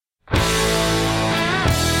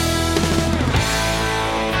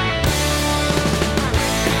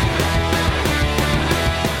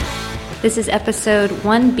This is episode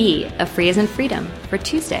 1B of Free as in Freedom for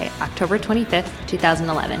Tuesday, October 25th,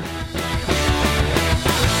 2011.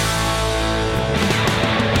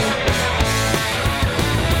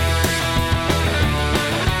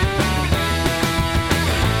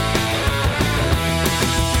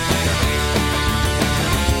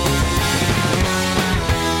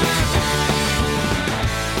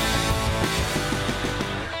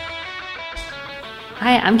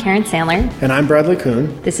 Hi, I'm Karen Sandler. And I'm Bradley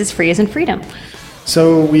Kuhn. This is Free as in Freedom.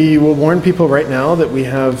 So we will warn people right now that we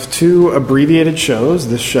have two abbreviated shows,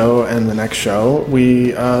 this show and the next show.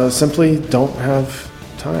 We simply don't have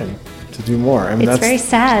time to do more. I mean, it's very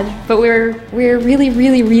sad, but we're really,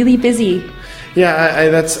 really, really busy. Yeah,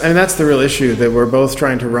 that's the real issue, that we're both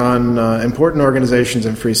trying to run important organizations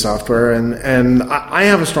in free software, and I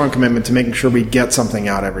have a strong commitment to making sure we get something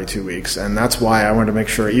out every 2 weeks, and that's why I wanted to make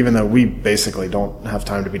sure, even though we basically don't have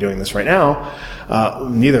time to be doing this right now,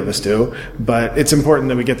 neither of us do, but it's important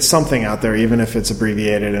that we get something out there, even if it's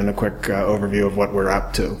abbreviated and a quick overview of what we're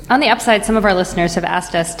up to. On the upside, some of our listeners have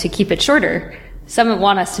asked us to keep it shorter. Some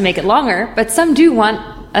want us to make it longer, but some do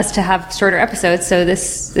want us to have shorter episodes, so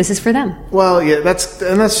this is for them. Well, yeah,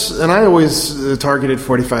 and I always targeted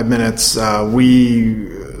 45 minutes. We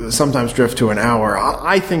sometimes drift to an hour.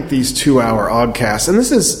 I think these 2-hour oddcasts, and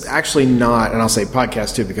this is actually not, and I'll say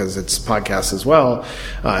podcast too because it's podcasts as well,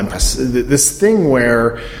 and this thing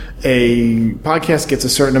where a podcast gets a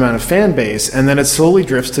certain amount of fan base, and then it slowly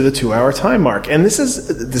drifts to the 2-hour time mark. And this is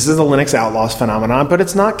a Linux Outlaws phenomenon, but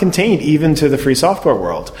it's not contained even to the free software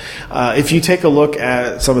world. If you take a look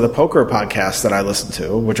at some of the poker podcasts that I listen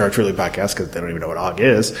to, which are truly podcasts because they don't even know what OGG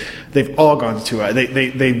is, they've all gone to 2 hours.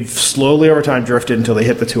 They've slowly over time drifted until they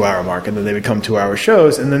hit the 2-hour mark, and then they become 2-hour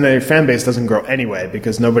shows, and then their fan base doesn't grow anyway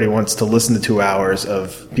because nobody wants to listen to 2 hours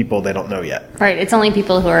of people they don't know yet. Right. It's only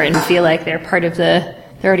people who are and feel like they're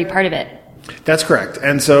already part of it. That's correct.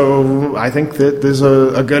 And so I think that there's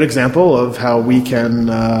a good example of how we can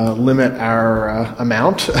limit our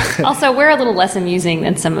amount. Also, we're a little less amusing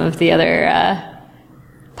than some of the other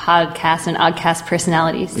podcast and oddcast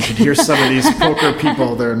personalities. You should hear some of these poker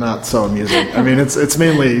people. They're not so amusing. I mean, it's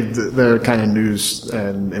mainly they're kind of news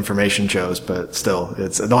and information shows, but still,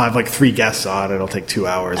 they'll have like 3 guests on. It'll take 2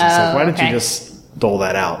 hours. It's like, why don't you just dole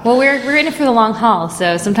that out? Well, we're in it for the long haul,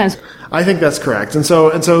 so sometimes. I think that's correct. And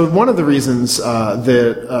so one of the reasons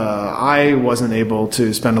that I wasn't able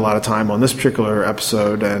to spend a lot of time on this particular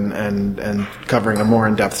episode and covering a more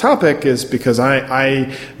in-depth topic is because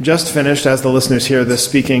I just finished, as the listeners hear this,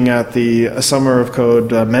 speaking at the Summer of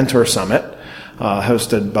Code Mentor Summit,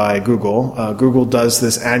 hosted by Google. Google does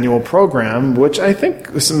this annual program, which I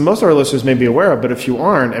think most of our listeners may be aware of, but if you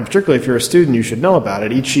aren't, and particularly if you're a student, you should know about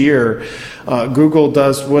it. Each year, Google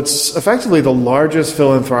does what's effectively the largest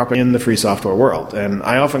philanthropic in the free software world. And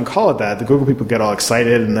I often call it that. The Google people get all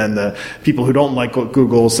excited, and then the people who don't like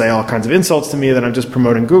Google say all kinds of insults to me that I'm just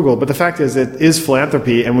promoting Google. But the fact is, it is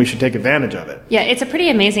philanthropy, and we should take advantage of it. Yeah, it's a pretty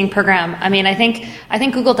amazing program. I mean, I think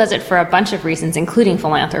Google does it for a bunch of reasons, including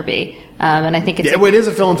philanthropy. And I think it is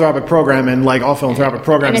a philanthropic program, and like all philanthropic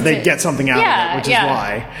programs, they get something out of it, which is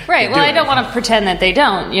why. Right. Well, I don't want to pretend that they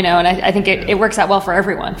don't, and I think it works out well for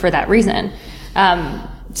everyone for that reason.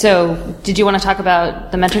 So, did you want to talk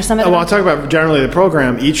about the Mentor Summit? Well, I'll talk about generally the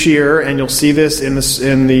program each year, and you'll see this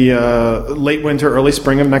in the late winter, early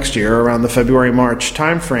spring of next year, around the February-March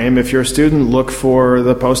timeframe. If you're a student, look for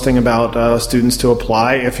the posting about students to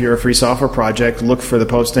apply. If you're a free software project, look for the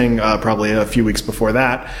posting probably a few weeks before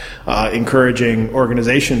that, encouraging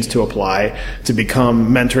organizations to apply to become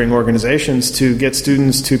mentoring organizations to get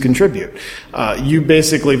students to contribute. You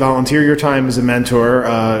basically volunteer your time as a mentor,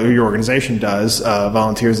 or your organization does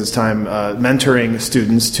volunteers its time mentoring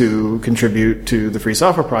students to contribute to the free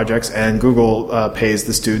software projects, and Google pays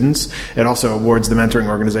the students. It also awards the mentoring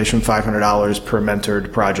organization $500 per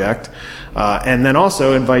mentored project, and then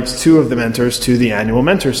also invites 2 of the mentors to the annual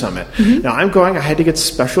Mentor Summit. Mm-hmm. Now, I had to get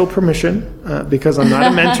special permission because I'm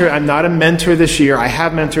not a mentor. I'm not a mentor this year. I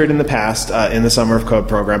have mentored in the past in the Summer of Code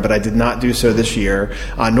program, but I did not do so this year,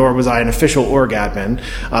 nor was I an official org admin.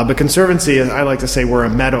 But Conservancy, I like to say, we're a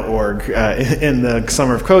meta org in the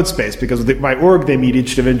Summer of Code space, because by org they meet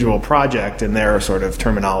each individual project in their sort of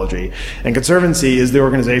terminology. And Conservancy is the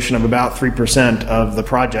organization of about 3% of the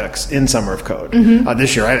projects in Summer of Code. Mm-hmm.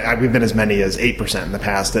 This year, we've been as many as 8% in the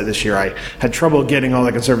past. This year, I had trouble getting all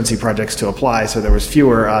the Conservancy projects to apply, so there was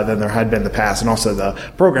fewer than there had been in the past. And also the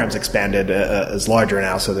program's expanded is larger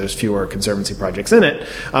now, so there's fewer Conservancy projects in it.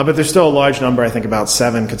 But there's still a large number. I think about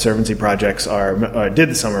 7 Conservancy projects did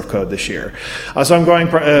the Summer of Code this year. So I'm going,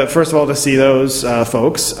 first of all, to see those folks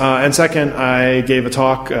folks. And second, I gave a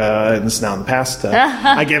talk, and this is now in the past,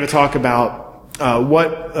 I gave a talk about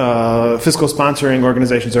what fiscal sponsoring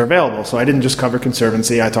organizations are available. So I didn't just cover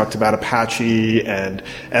Conservancy. I talked about Apache and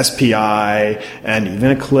SPI and even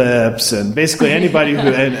Eclipse and basically anybody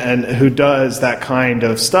who does that kind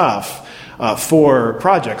of stuff for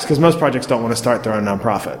projects, because most projects don't want to start their own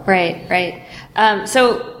nonprofit. Right.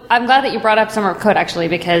 So I'm glad that you brought up Summer of Code, actually,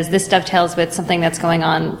 because this dovetails with something that's going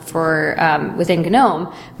on for within GNOME,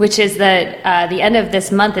 which is that the end of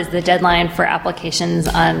this month is the deadline for applications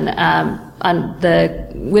on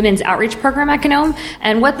the Women's Outreach Program at GNOME.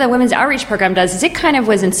 And what the Women's Outreach Program does is it kind of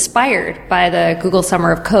was inspired by the Google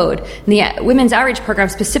Summer of Code. And the Women's Outreach Program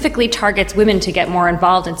specifically targets women to get more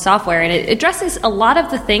involved in software, and it addresses a lot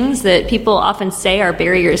of the things that people often say are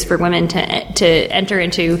barriers for women to enter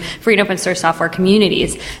into free and open source software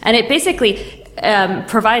communities. And it basically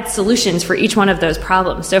provides solutions for each one of those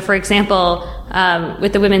problems. So, for example,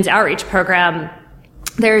 with the Women's Outreach Program,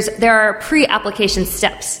 there are pre-application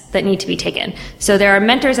steps that need to be taken. So there are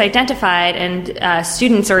mentors identified, and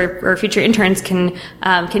students or future interns can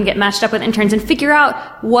get matched up with interns and figure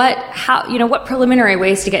out what preliminary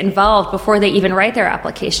ways to get involved before they even write their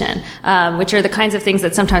application, which are the kinds of things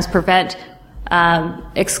that sometimes prevent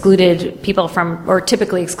excluded people from, or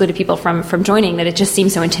typically excluded people from joining, that it just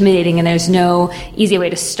seems so intimidating and there's no easy way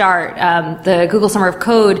to start. The Google Summer of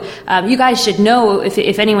Code, you guys should know,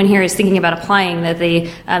 if anyone here is thinking about applying, that the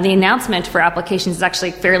announcement for applications is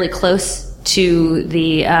actually fairly close to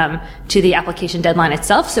the application deadline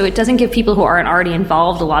itself. So it doesn't give people who aren't already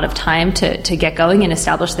involved a lot of time to get going and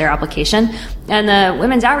establish their application. And the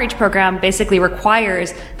Women's Outreach Program basically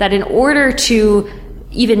requires that in order to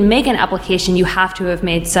even make an application, you have to have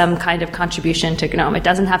made some kind of contribution to GNOME. It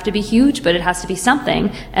doesn't have to be huge, but it has to be something.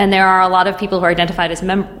 And there are a lot of people who are identified as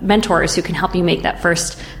mentors who can help you make that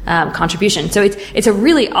first contribution. So it's a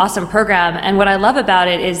really awesome program. And what I love about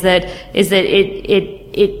it is that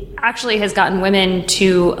it actually has gotten women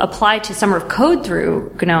to apply to Summer of Code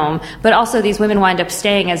through GNOME, but also these women wind up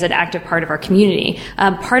staying as an active part of our community.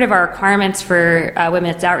 Part of our requirements for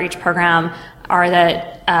Women's Outreach Program are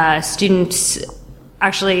that students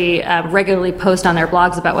actually regularly post on their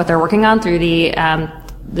blogs about what they're working on through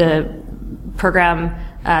the program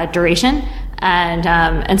duration.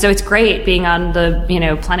 And so it's great being on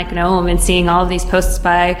the, Planet GNOME and seeing all of these posts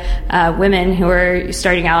by women who are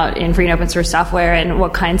starting out in free and open source software and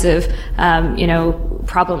what kinds of,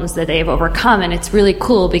 problems that they've overcome. And it's really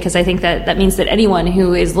cool because I think that means that anyone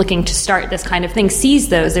who is looking to start this kind of thing sees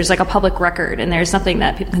those. There's like a public record and there's something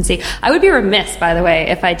that people can see. I would be remiss, by the way,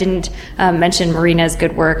 if I didn't mention Marina's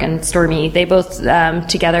good work and Stormy. They both,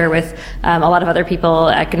 together with a lot of other people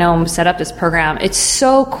at GNOME, set up this program. It's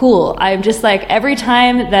so cool. I'm just like, every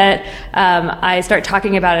time that I start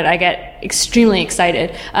talking about it, I get extremely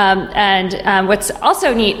excited. And what's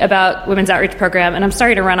also neat about Women's Outreach Program, and I'm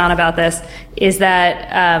sorry to run on about this, is that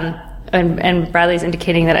and Bradley's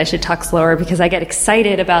indicating that I should talk slower because I get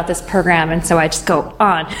excited about this program, and so I just go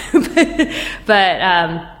on.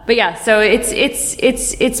 But yeah, so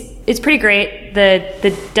it's pretty great.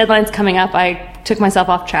 The deadline's coming up. I took myself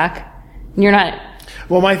off track. You're not.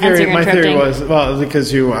 Well, my theory was,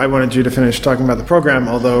 because I wanted you to finish talking about the program,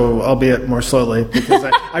 although albeit more slowly, because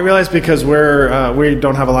I realized because we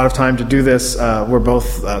don't have a lot of time to do this, we're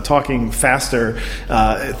both talking faster,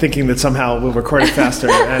 thinking that somehow we'll record it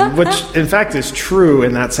faster, and which in fact is true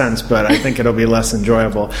in that sense, but I think it'll be less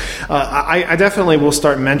enjoyable. I definitely will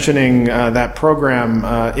start mentioning that program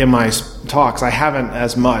in my talks. I haven't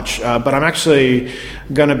as much, but I'm actually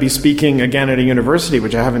going to be speaking again at a university,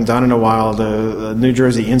 which I haven't done in a while. The New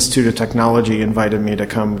Jersey Institute of Technology invited me to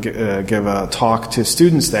come give a talk to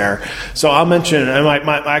students there. So I'll mention,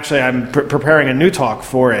 actually I'm preparing a new talk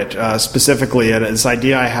for it, specifically this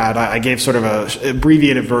idea I had. I gave sort of a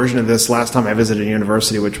abbreviated version of this last time I visited a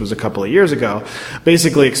university, which was a couple of years ago,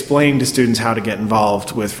 basically explained to students how to get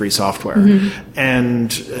involved with free software. Mm-hmm.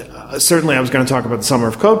 And certainly I was going to talk about the Summer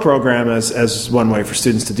of Code program as one way for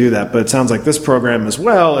students to do that, but it sounds like this program as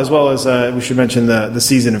well as we should mention the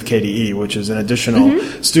Season of KDE, which is an additional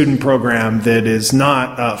student program that is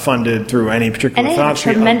not funded through any particular and they have a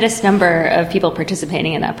tremendous number of people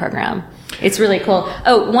participating in that program. It's really cool.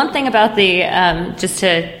 Oh, one thing about the just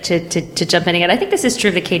to jump in again, I think this is true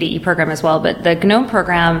of the KDE program as well, but the GNOME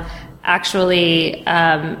program actually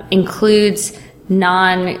includes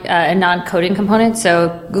non-coding components.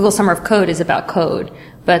 So Google Summer of Code is about code,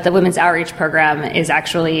 but the Women's Outreach Program is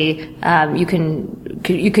actually you can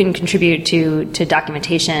contribute to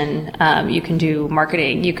documentation, you can do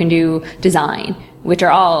marketing, you can do design, which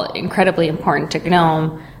are all incredibly important to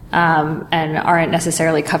GNOME. and aren't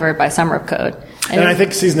necessarily covered by Summer of Code. And I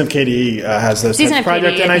think Season of KDE has those types of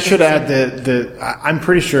projects. And I should add that I'm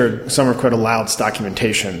pretty sure Summer of Code allows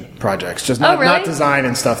documentation projects, just not design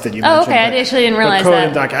and stuff that you mentioned. Oh, okay. I actually didn't realize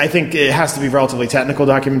code that. And I think it has to be relatively technical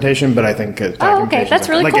documentation, but I think documentation that's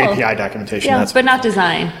really like cool. API documentation. Yeah, but not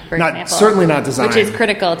design, for example. Certainly not design. Which is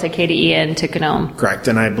critical to KDE and to GNOME. Correct.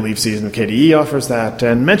 And I believe Season of KDE offers that.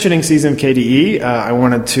 And mentioning Season of KDE, I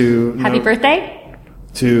wanted to... Happy birthday.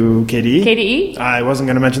 To KDE? KDE? I wasn't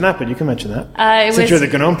going to mention that, but you can mention that. Since you're the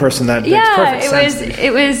GNOME person, that makes perfect sense.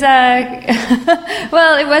 It was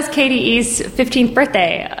well, it was KDE's 15th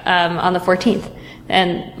birthday on the 14th,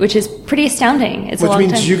 and which is pretty astounding. It's which a long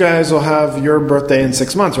means time. You guys will have your birthday in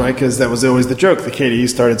 6 months, right? Because that was always the joke. The KDE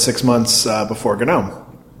started 6 months before GNOME.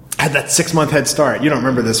 Had that 6 month head start. You don't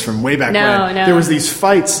remember this from way back when. No. There was these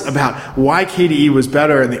fights about why KDE was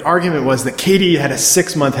better, and the argument was that KDE had a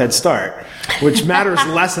 6 month head start, which matters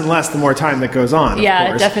less and less the more time that goes on. Yeah, of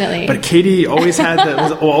course. Definitely. But KDE always had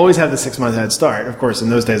the 6 month head start. Of course,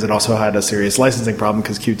 in those days, it also had a serious licensing problem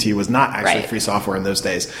because Qt was not actually free software in those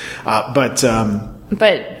days. But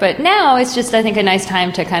now it's just, I think, a nice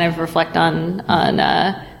time to kind of reflect on.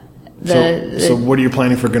 So what are you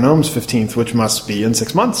planning for GNOME's 15th, which must be in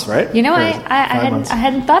 6 months, right? I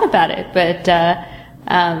hadn't thought about it, but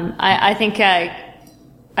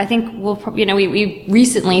I think we'll we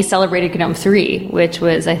recently celebrated GNOME 3, which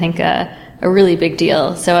was, I think, a really big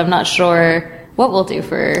deal. So I'm not sure what we'll do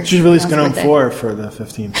for. You should release GNOME 4 for the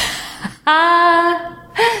 15th.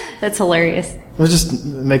 That's hilarious. We'll just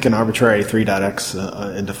make an arbitrary 3.x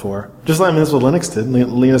into 4. Just like that's what Linux did.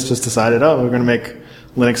 Linus just decided, we're going to make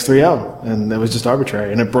Linux 3.0, and it was just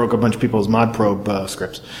arbitrary, and it broke a bunch of people's mod probe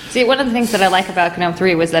scripts. See, one of the things that I like about GNOME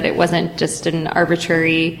 3 was that it wasn't just an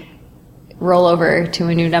arbitrary rollover to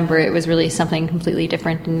a new number. It was really something completely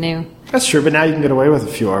different and new. That's true, but now you can get away with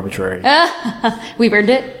a few arbitrary. We've earned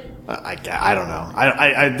it? I don't know.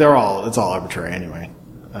 It's all arbitrary anyway.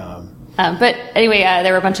 But anyway,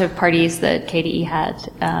 there were a bunch of parties that KDE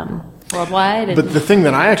had worldwide. But the thing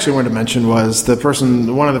that I actually wanted to mention was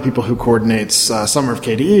one of the people who coordinates Summer of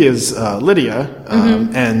KDE is Lydia,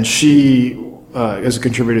 and she is a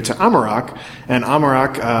contributor to Amarok, and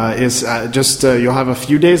Amarok is you'll have a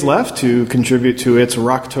few days left to contribute to its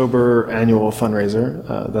Rocktober annual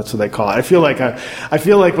fundraiser. That's what they call it. I feel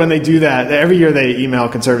like when they do that, every year they email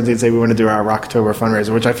Conservancy and say we want to do our Rocktober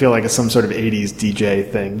fundraiser, which I feel like is some sort of 80s DJ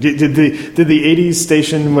thing. Did the 80s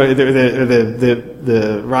station,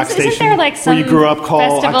 the rock station isn't there like some where you grew up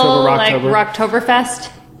call festival, October Rocktober? Like Rocktoberfest?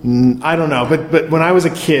 I don't know, but when I was a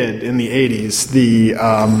kid in the 80s,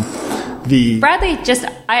 Bradley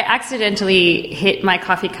I accidentally hit my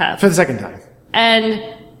coffee cup. For the second time. And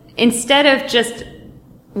instead of just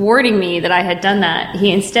warning me that I had done that,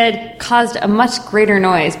 he instead caused a much greater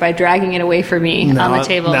noise by dragging it away from me on the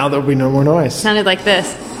table. Now there'll be no more noise. It sounded like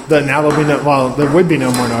this. Now there'll be there would be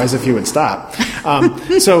no more noise if you would stop.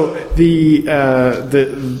 So did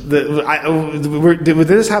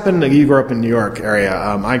this happen? You grew up in New York area.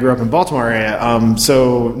 I grew up in Baltimore area.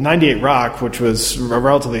 So 98 Rock, which was a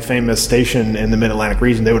relatively famous station in the Mid-Atlantic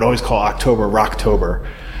region, they would always call October Rocktober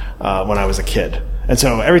when I was a kid. And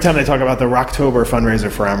so every time they talk about the Rocktober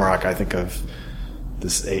fundraiser for Amarok, I think of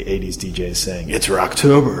this 80s DJ saying, "It's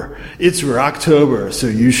Rocktober, so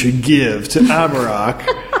you should give to Amarok."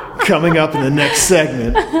 Coming up in the next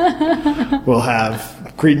segment, we'll have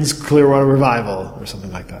Creedence Clearwater Revival or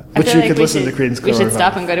something like that. But you could listen to Creedence Clearwater Revival. We should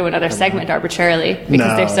stop and go to another segment arbitrarily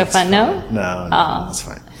because they're so fun. No, that's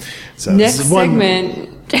fine. So next segment.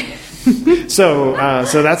 So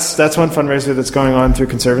that's one fundraiser that's going on through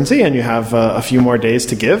Conservancy, and you have a few more days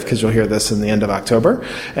to give because you'll hear this in the end of October.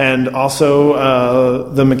 And also,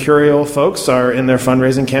 the Mercurial folks are in their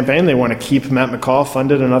fundraising campaign. They want to keep Matt McCall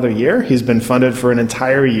funded another year. He's been funded for an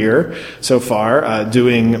entire year so far,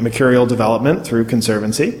 doing Mercurial development through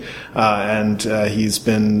Conservancy, and he's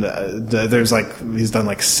been he's done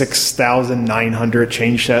like 6,900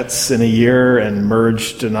 change sets in a year and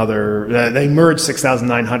merged another. They merged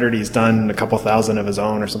 6,900. He's done a couple thousand of his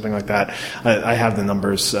own or something like that. I have the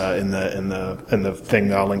numbers in the thing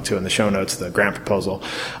that I'll link to in the show notes, the grant proposal.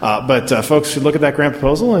 But folks should look at that grant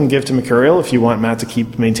proposal and give to Mercurial if you want Matt to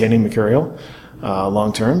keep maintaining Mercurial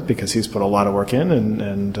long term, because he's put a lot of work in,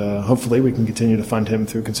 and hopefully we can continue to fund him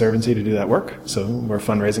through Conservancy to do that work. So we're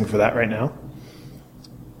fundraising for that right now.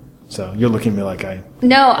 So you're looking at me like I'm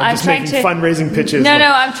just trying to fundraising pitches. No,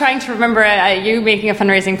 I'm trying to remember. You making a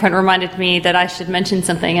fundraising point reminded me that I should mention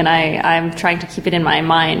something, and I'm trying to keep it in my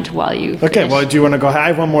mind while you. Okay, finish. well, do you want to go ahead? I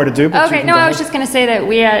have one more to do. But okay, no, I was just going to say that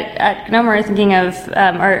we at GNOME are thinking of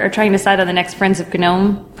are trying to decide on the next Friends of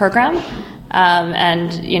GNOME program.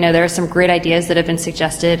 And there are some great ideas that have been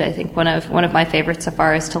suggested. I think one of my favorites so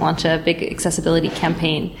far is to launch a big accessibility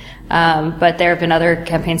campaign. But there have been other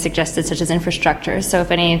campaigns suggested, such as infrastructure. So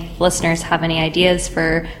if any listeners have any ideas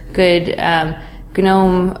for good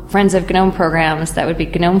GNOME Friends of GNOME programs, that would be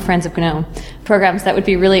GNOME Friends of GNOME programs, that would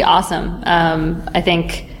be really awesome. I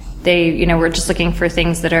think we're just looking for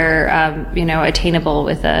things that are, attainable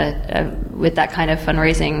with with that kind of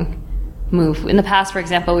fundraising move. In the past, for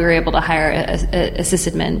example, we were able to hire a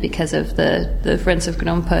sysadmin because of the Friends of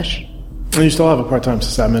GNOME push. And you still have a part-time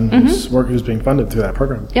sysadmin who's being funded through that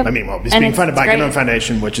program. Yep. He's being funded by GNOME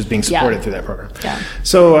Foundation, which is being supported through that program. Yeah.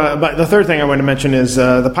 So, but the third thing I want to mention is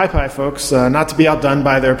the PyPy folks, not to be outdone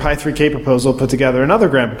by their Pi3K proposal, put together another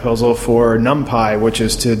grant proposal for NumPy, which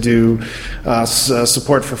is to do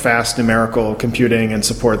support for fast numerical computing and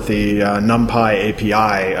support the NumPy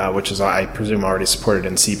API, which is, I presume, already supported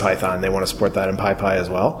in CPython. They want to support that in PyPy as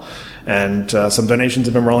well. And some donations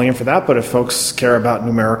have been rolling in for that, but if folks care about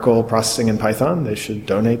numerical processing in Python, they should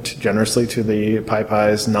donate generously to the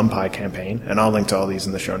PyPy's NumPy campaign, and I'll link to all these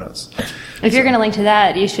in the show notes. If you're going to link to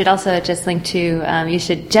that, you should also just link to, you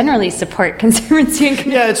should generally support Conservancy and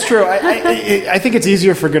GNOME. Yeah, it's true. I think it's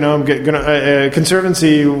easier for GNOME.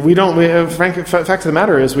 Conservancy, fact of the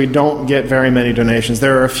matter is we don't get very many donations.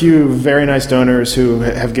 There are a few very nice donors who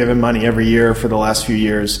have given money every year for the last few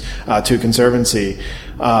years to Conservancy.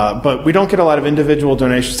 But we don't get a lot of individual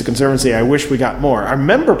donations to Conservancy. I wish we got more. Our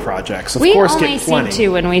member projects, of course, get plenty. We only seem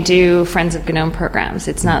to when we do Friends of GNOME programs.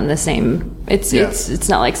 It's not in the same. It's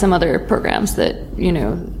not like some other programs that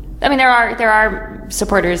I mean, there are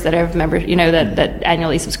supporters that have members, that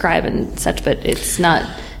annually subscribe and such, but it's not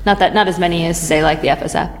as many as, say, like the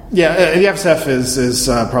FSF. Yeah, the FSF is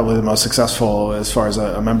probably the most successful as far as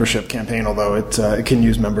a membership campaign, although it can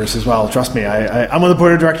use members as well. Trust me, I'm on the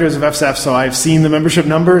board of directors of FSF, so I've seen the membership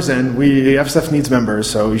numbers, and FSF needs members,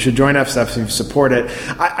 so you should join FSF if you support it.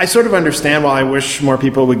 I sort of understand why I wish more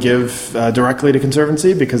people would give directly to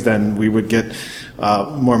Conservancy, because then we would get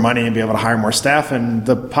more money and be able to hire more staff, and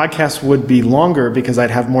the podcast would be longer because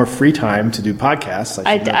I'd have more free time to do podcasts.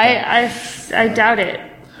 I doubt it.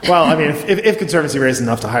 Well, I mean, if Conservancy raised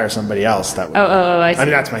enough to hire somebody else, that would. I see. I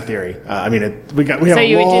mean, that's my theory. We have so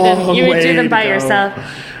a long you would do them by to go. yourself.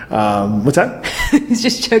 What's that? He's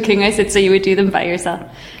just joking. I said, so you would do them by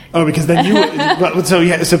yourself. Oh, because then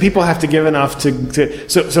you. So people have to give enough to.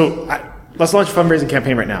 Let's launch a fundraising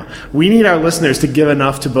campaign right now. We need our listeners to give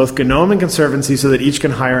enough to both GNOME and Conservancy so that each can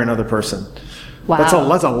hire another person. Wow, that's a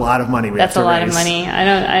lot of money. That's a lot of money.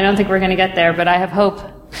 I don't think we're going to get there, but I have hope.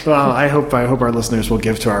 Well, I hope our listeners will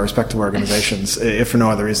give to our respective organizations, if for no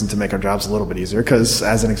other reason to make our jobs a little bit easier. Because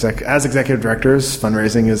as executive directors,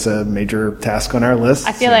 fundraising is a major task on our list.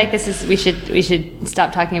 I feel like we should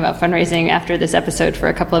stop talking about fundraising after this episode for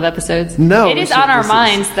a couple of episodes. No, it is on our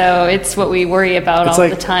minds, though. It's what we worry about all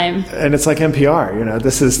the time. And it's like NPR.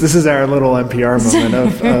 This is our little NPR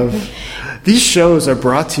moment of. These shows are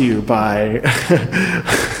brought to you by...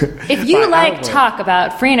 If you like talk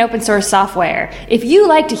about free and open source software, if you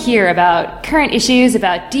like to hear about current issues,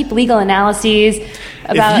 about deep legal analyses,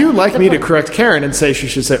 about... If you like me to correct Karen and say she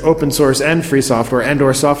should say open source and free software and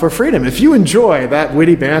or software freedom, if you enjoy that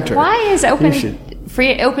witty banter... Why is open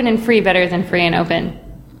and free better than free and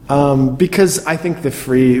open? Because I think the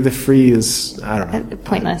free is... I don't know.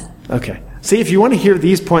 Pointless. Okay. See, if you want to hear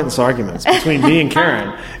these pointless arguments between me and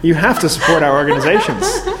Karen, you have to support our organizations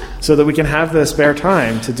so that we can have the spare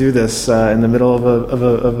time to do this in the middle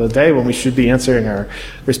of a day when we should be answering our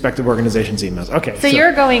respective organizations' emails. Okay. So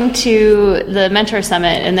you're going to the Mentor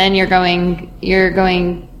Summit, and then you're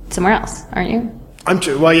going somewhere else, aren't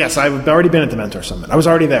you? Well, yes, I've already been at the Mentor Summit. I was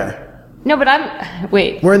already there. No, but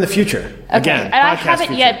wait. We're in the future. Okay. Again, and I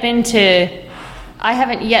haven't yet been to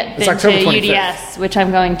UDS, which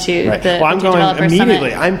I'm going to. Right. I'm going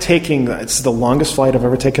immediately. Summit. It's the longest flight I've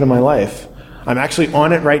ever taken in my life. I'm actually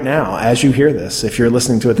on it right now as you hear this, if you're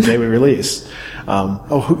listening to it the day we release.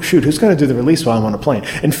 Who's going to do the release while I'm on a plane?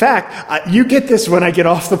 In fact, you get this when I get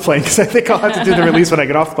off the plane, because I think I'll have to do the release when I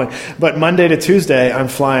get off the plane. But Monday to Tuesday, I'm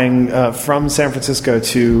flying from San Francisco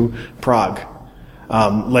to Prague.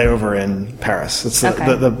 Layover in Paris. It's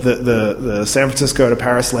the San Francisco to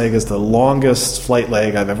Paris leg is the longest flight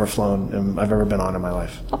leg I've ever flown and I've ever been on in my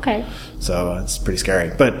life. Okay. So it's pretty scary.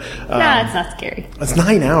 But no, it's not scary. It's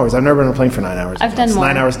 9 hours. I've never been on a plane for 9 hours. I've done more.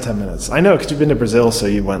 9 hours and 10 minutes. I know, because you've been to Brazil, so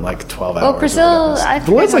you went like 12 hours. Well, Brazil, I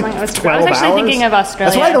was actually thinking of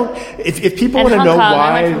Australia. That's why I don't. If people want to know why,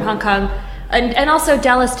 I went from Hong Kong. And also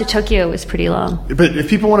Dallas to Tokyo was pretty long. But if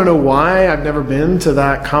people want to know why I've never been to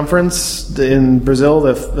that conference in Brazil,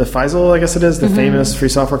 the FISL, I guess it is, the famous free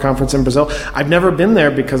software conference in Brazil, I've never been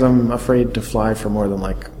there because I'm afraid to fly for more than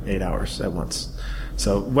like 8 hours at once.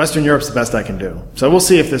 So Western Europe's the best I can do. So we'll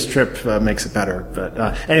see if this trip makes it better. But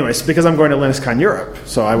anyways, because I'm going to LinuxCon Europe,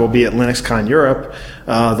 so I will be at LinuxCon Europe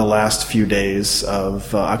the last few days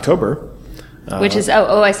of October. Which is,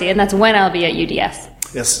 I see. And that's when I'll be at UDS.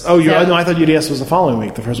 Yes. Oh, no, I thought UDS was the following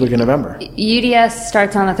week, the first week in November. UDS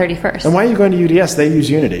starts on the 31st. And why are you going to UDS? They use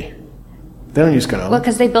Unity. They don't use GNOME. Well,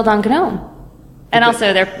 because they build on GNOME. And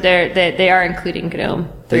also they are including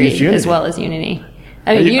GNOME 3 as well as Unity.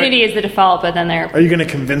 I mean, Unity is the default, but then Are you going to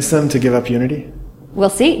convince them to give up Unity? We'll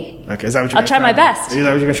see. Okay, is that what you're I'll try my best. Is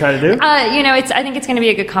that what you're going to try to do? I think it's going to be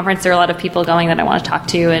a good conference. There are a lot of people going that I want to talk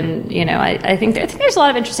to, and I think there's a lot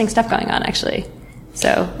of interesting stuff going on, actually.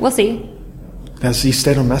 So we'll see. You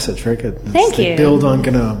stayed on message. Very good. Thank you. They build on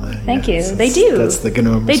GNOME. Thank you. They do. That's the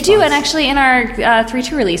GNOME They response. do, and actually in our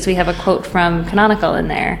 3.2 release, we have a quote from Canonical in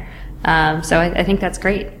there. So I think that's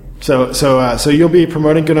great. So you'll be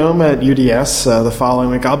promoting GNOME at UDS the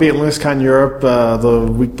following week. I'll be at LinuxCon Europe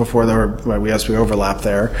the week before. We overlap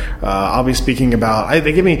there. I'll be speaking about.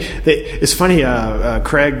 It's funny.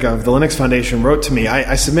 Craig of the Linux Foundation wrote to me.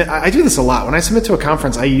 I do this a lot. When I submit to a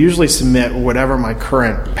conference, I usually submit whatever my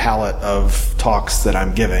current palette of talks that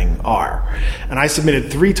I'm giving are. And I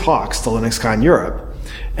submitted 3 talks to LinuxCon Europe.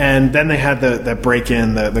 And then they had that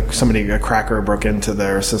break-in, a cracker broke into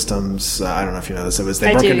their systems. I don't know if you know this.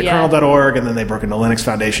 They broke into kernel.org, and then they broke into Linux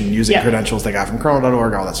Foundation using credentials they got from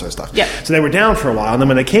kernel.org, all that sort of stuff. Yeah. So they were down for a while, and then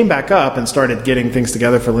when they came back up and started getting things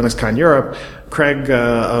together for LinuxCon Europe, Craig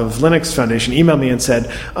of Linux Foundation emailed me and said,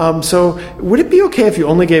 so would it be okay if you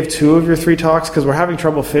only gave 2 of your 3 talks? Because we're having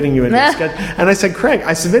trouble fitting you in the schedule. And I said, Craig,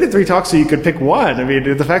 I submitted 3 talks so you could pick 1. I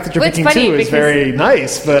mean, the fact that you're picking 2 is very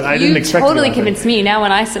nice, but I didn't expect you totally convinced me. Now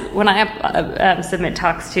when I submit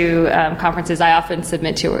talks to conferences, I often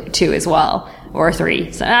submit 2 as well, or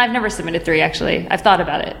 3. So I've never submitted 3, actually. I've thought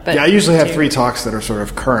about it. But I usually have 3 talks that are sort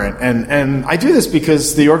of current. And I do this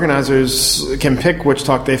because the organizers can pick which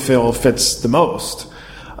talk they feel fits the most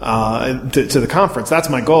to the conference. That's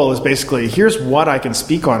my goal, is basically, here's what I can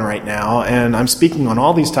speak on right now, and I'm speaking on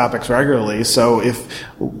all these topics regularly, so if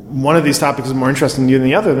one of these topics is more interesting to you than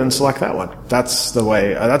the other, then select that one. That's the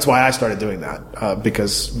way. That's why I started doing that,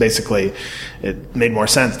 because basically it made more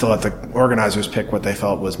sense to let the organizers pick what they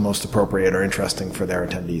felt was most appropriate or interesting for their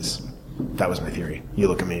attendees. That was my theory. You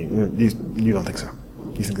look at me. You don't think so.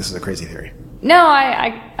 You think this is a crazy theory? No,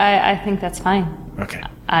 I think that's fine. Okay.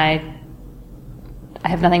 I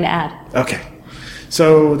have nothing to add. Okay.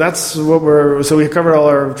 So that's what so we covered all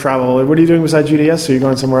our travel. What are you doing besides UDS? Are you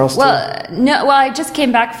going somewhere else? I just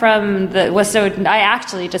came back from I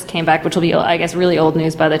actually just came back, which will be, I guess, really old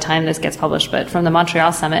news by the time this gets published, but from the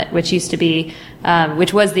Montreal Summit, which used to be,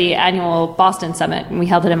 which was the annual Boston Summit, and we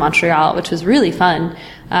held it in Montreal, which was really fun.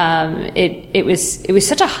 It was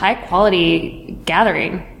such a high quality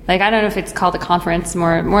gathering. Like, I don't know if it's called a conference, it's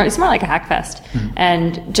more like a hackfest. Mm-hmm.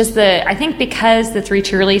 And just I think because the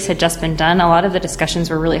 3.2 release had just been done, a lot of the discussions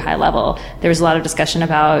were really high level. There was a lot of discussion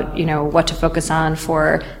about, what to focus on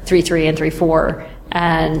for 3.3 and 3.4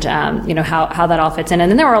 and, how that all fits in. And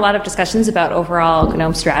then there were a lot of discussions about overall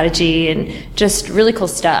GNOME strategy and just really cool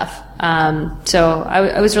stuff. So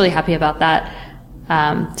I was really happy about that.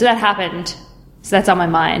 So that happened. So that's on my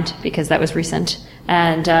mind because that was recent.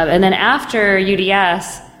 And then after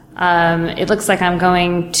UDS, it looks like I'm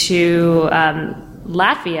going to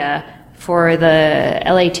Latvia for the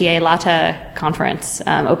LATA conference,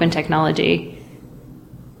 Open Technology.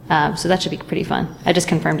 So that should be pretty fun. I just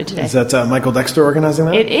confirmed it today. Is that Michael Dexter organizing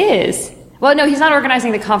that? It is. Well, no, he's not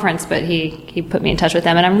organizing the conference, but he put me in touch with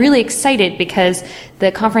them. And I'm really excited because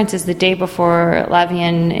the conference is the day before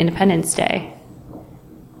Latvian Independence Day,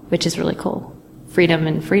 which is really cool. Freedom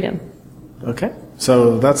and freedom. Okay.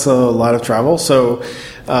 So that's a lot of travel. So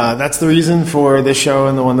that's the reason for this show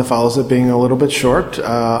and the one that follows it being a little bit short.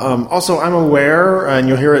 Also, I'm aware, and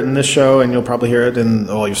you'll hear it in this show, and you'll probably hear it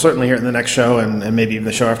you'll certainly hear it in the next show, and maybe even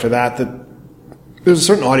the show after that there's a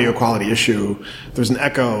certain audio quality issue. There's an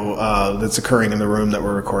echo that's occurring in the room that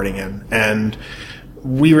we're recording in. And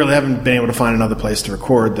we really haven't been able to find another place to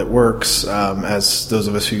record that works. As those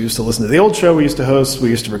of us who used to listen to the old show we used to host, we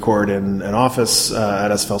used to record in an office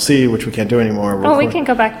at SFLC, which we can't do anymore. We can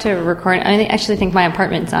go back to record. I actually think my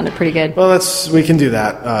apartment sounded pretty good. Well, we can do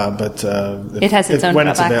that, but it has its own when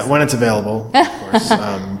it's available, of course.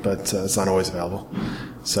 But it's not always available.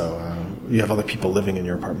 So you have other people living in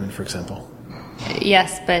your apartment, for example.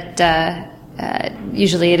 Yes, but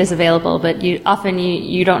usually it is available, but you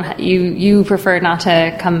prefer not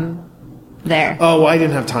to come there. Oh, well, I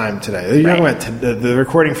didn't have time today. You're talking about the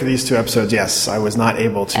recording for these 2 episodes. Yes, I was not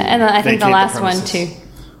able to. And I think the last one too.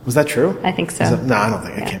 Was that true? I think so. No, I don't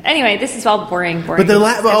think I can. Anyway, this is all boring. But the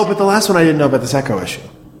last one I didn't know about this echo issue.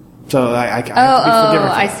 So I have to be forgiven for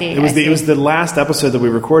that. I see. It was the last episode that we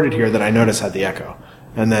recorded here that I noticed had the echo,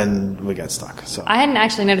 and then we got stuck. So I hadn't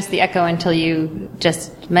actually noticed the echo until you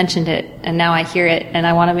just mentioned it, and now I hear it, and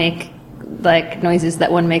I want to make like noises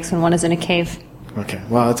that one makes when one is in a cave. Okay.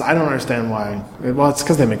 Well, I don't understand why. Well, it's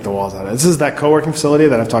because they make the walls out of it. This is that co-working facility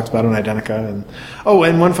that I've talked about on Identica.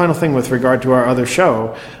 And one final thing with regard to our other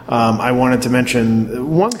show, I wanted to mention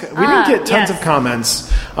we didn't get tons of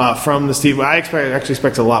comments from the Steve. I actually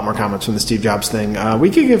expected a lot more comments from the Steve Jobs thing. We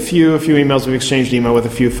could get a few emails. We've exchanged email with a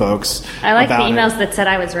few folks. I like the emails that said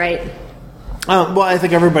I was right. Well, I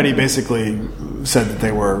think everybody basically said that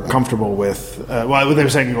they were comfortable with. They were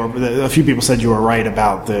saying a few people said you were right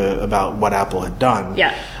about what Apple had done.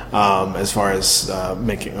 Yeah. As far as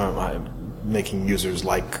making users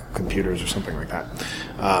like computers or something like that.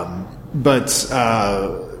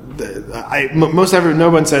 No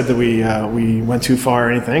one said that we went too far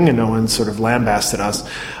or anything, and no one sort of lambasted us.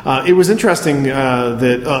 It was interesting that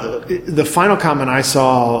the final comment I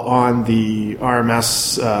saw on the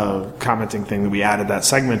RMS commenting thing that we added that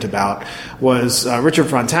segment about was Richard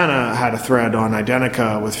Fontana had a thread on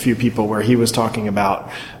Identica with a few people where he was talking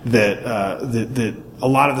about that a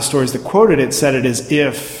lot of the stories that quoted it said it as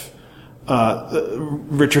if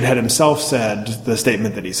Richard had himself said the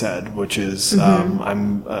statement that he said, which is,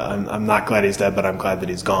 I'm not glad he's dead, but I'm glad that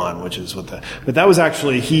he's gone, which is but that was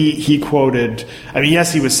actually, he quoted, I mean,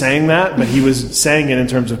 yes, he was saying that, but he was saying it in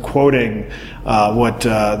terms of quoting, what,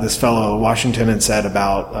 this fellow Washington had said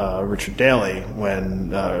about, Richard Daley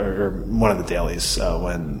or one of the Daleys,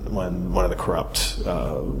 when one of the corrupt,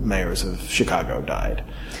 mayors of Chicago died.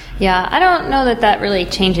 Yeah, I don't know that really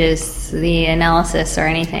changes the analysis or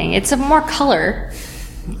anything. It's more color,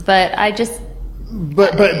 but I just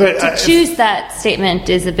to choose that statement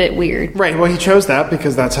is a bit weird. Right. Well, he chose that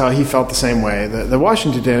because that's how he felt the same way that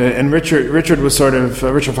Washington did, and Richard was sort of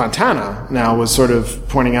Richard Fontana now was sort of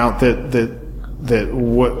pointing out that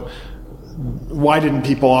why didn't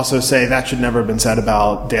people also say that should never have been said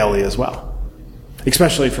about Daley as well?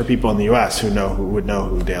 Especially for people in the U.S. who would know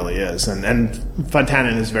who Daley is, and Fontana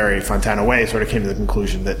in his very Fontana way sort of came to the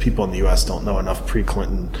conclusion that people in the U.S. don't know enough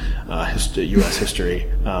pre-Clinton U.S. history,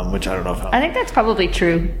 which I don't know if I think that's probably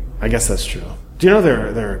true. I guess that's true. Do you know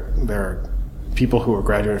there are people who were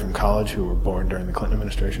graduated from college who were born during the Clinton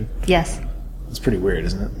administration? Yes. It's pretty weird,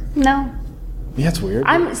 isn't it? No. Yeah, it's weird.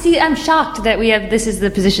 I'm shocked that this is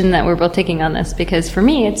the position that we're both taking on this, because for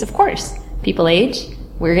me, it's of course people age.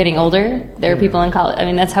 We're getting older. There are people in college. I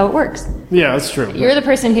mean, that's how it works. Yeah, that's true. You're the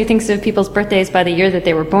person who thinks of people's birthdays by the year that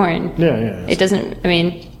they were born. Yeah. It doesn't, I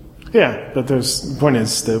mean... Yeah, but the point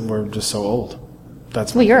is that we're just so old.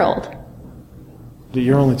 Well, you're old.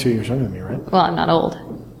 You're only 2 years younger than me, right? Well, I'm not old.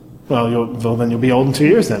 Well, then you'll be old in 2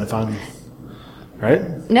 years then if I'm... Right?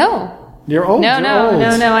 No. You're old? No,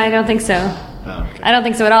 old. No, I don't think so. Oh, okay. I don't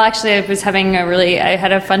think so at all. Actually, I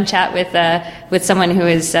had a fun chat with someone who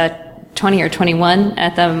is... 20 or 21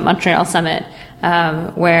 at the Montreal Summit,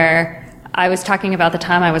 where I was talking about the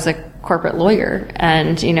time I was a corporate lawyer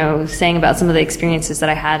and, saying about some of the experiences that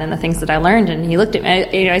I had and the things that I learned. And he looked at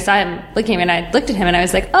me, I saw him looking at me, and I looked at him and I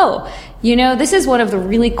was like, oh, this is one of the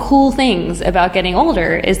really cool things about getting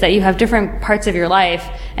older is that you have different parts of your life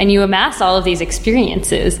and you amass all of these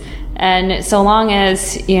experiences. And so long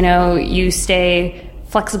as, you stay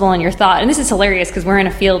flexible in your thought, and this is hilarious because we're in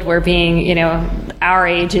a field where being, our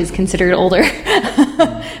age is considered older,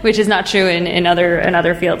 which is not true in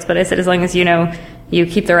other fields. But I said, as long as you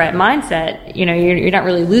keep the right mindset, you're not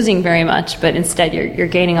really losing very much, but instead you're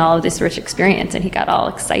gaining all of this rich experience. And he got all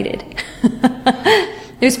excited.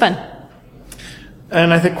 It was fun.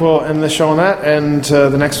 And I think we'll end the show on that, and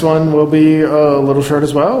the next one will be a little short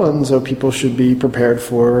as well, and so people should be prepared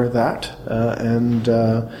for that.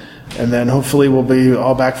 And then hopefully we'll be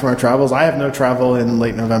all back from our travels. I have no travel in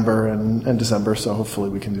late November and December, so hopefully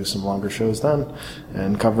we can do some longer shows then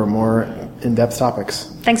and cover more in-depth topics.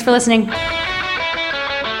 Thanks for listening.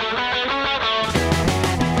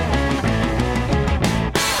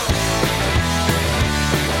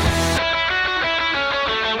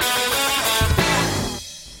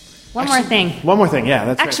 One more thing. One more thing, yeah.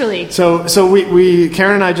 That's Actually. Right. So we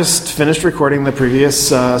Karen and I just finished recording the previous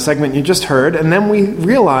segment you just heard, and then we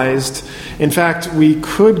realized, in fact, we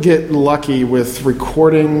could get lucky with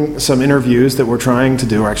recording some interviews that we're trying to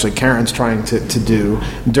do, or actually Karen's trying to do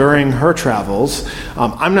during her travels.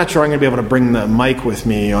 I'm not sure I'm going to be able to bring the mic with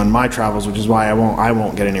me on my travels, which is why I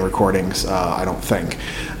won't get any recordings, I don't think.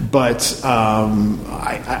 But I'm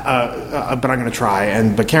going to try.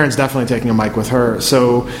 But Karen's definitely taking a mic with her,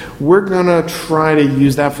 so we're going to try to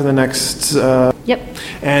use that for the next. Yep.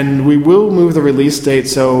 And we will move the release date,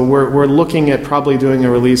 so we're looking at probably doing a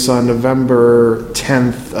release on November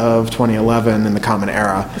 10th of 2011 in the Common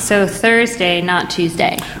Era. So Thursday, not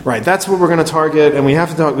Tuesday. Right. That's what we're going to target, and we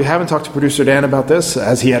haven't talked to producer Dan about this.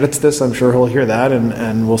 As he edits this, I'm sure he'll hear that,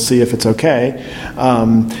 and we'll see if it's okay.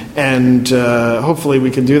 Hopefully we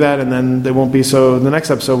can do that, and then the next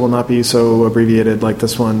episode will not be so abbreviated like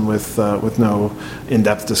this one with no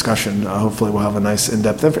in-depth discussion. Hopefully we'll have a nice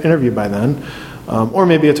in-depth interview by then. Or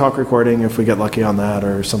maybe a talk recording if we get lucky on that,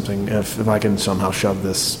 or something, if I can somehow shove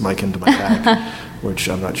this mic into my bag, which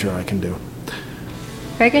I'm not sure I can do.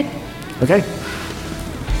 Very good. Okay.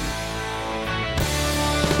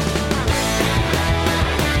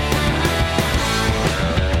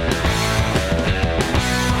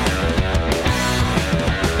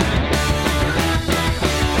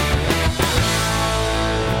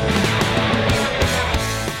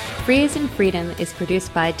 Free as in Freedom is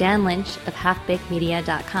produced by Dan Lynch of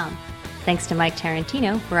HalfBakedMedia.com. Thanks to Mike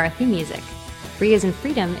Tarantino for our theme music. Free as in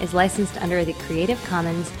Freedom is licensed under the Creative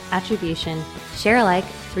Commons Attribution Share-alike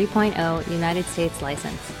 3.0 United States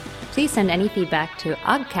license. Please send any feedback to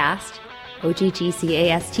OGCast,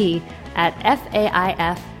 OGGCAST, at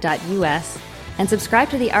faif.us and subscribe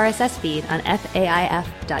to the RSS feed on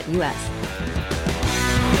faif.us.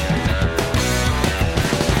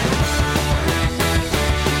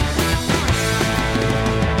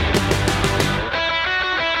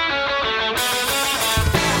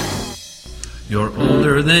 You're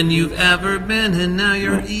older than you've ever been, and now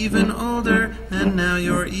you're even older, and now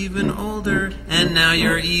you're even older, and now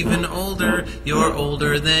you're even older. You're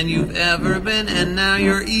older than you've ever been, and now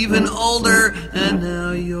you're even older, and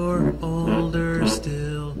now you're older.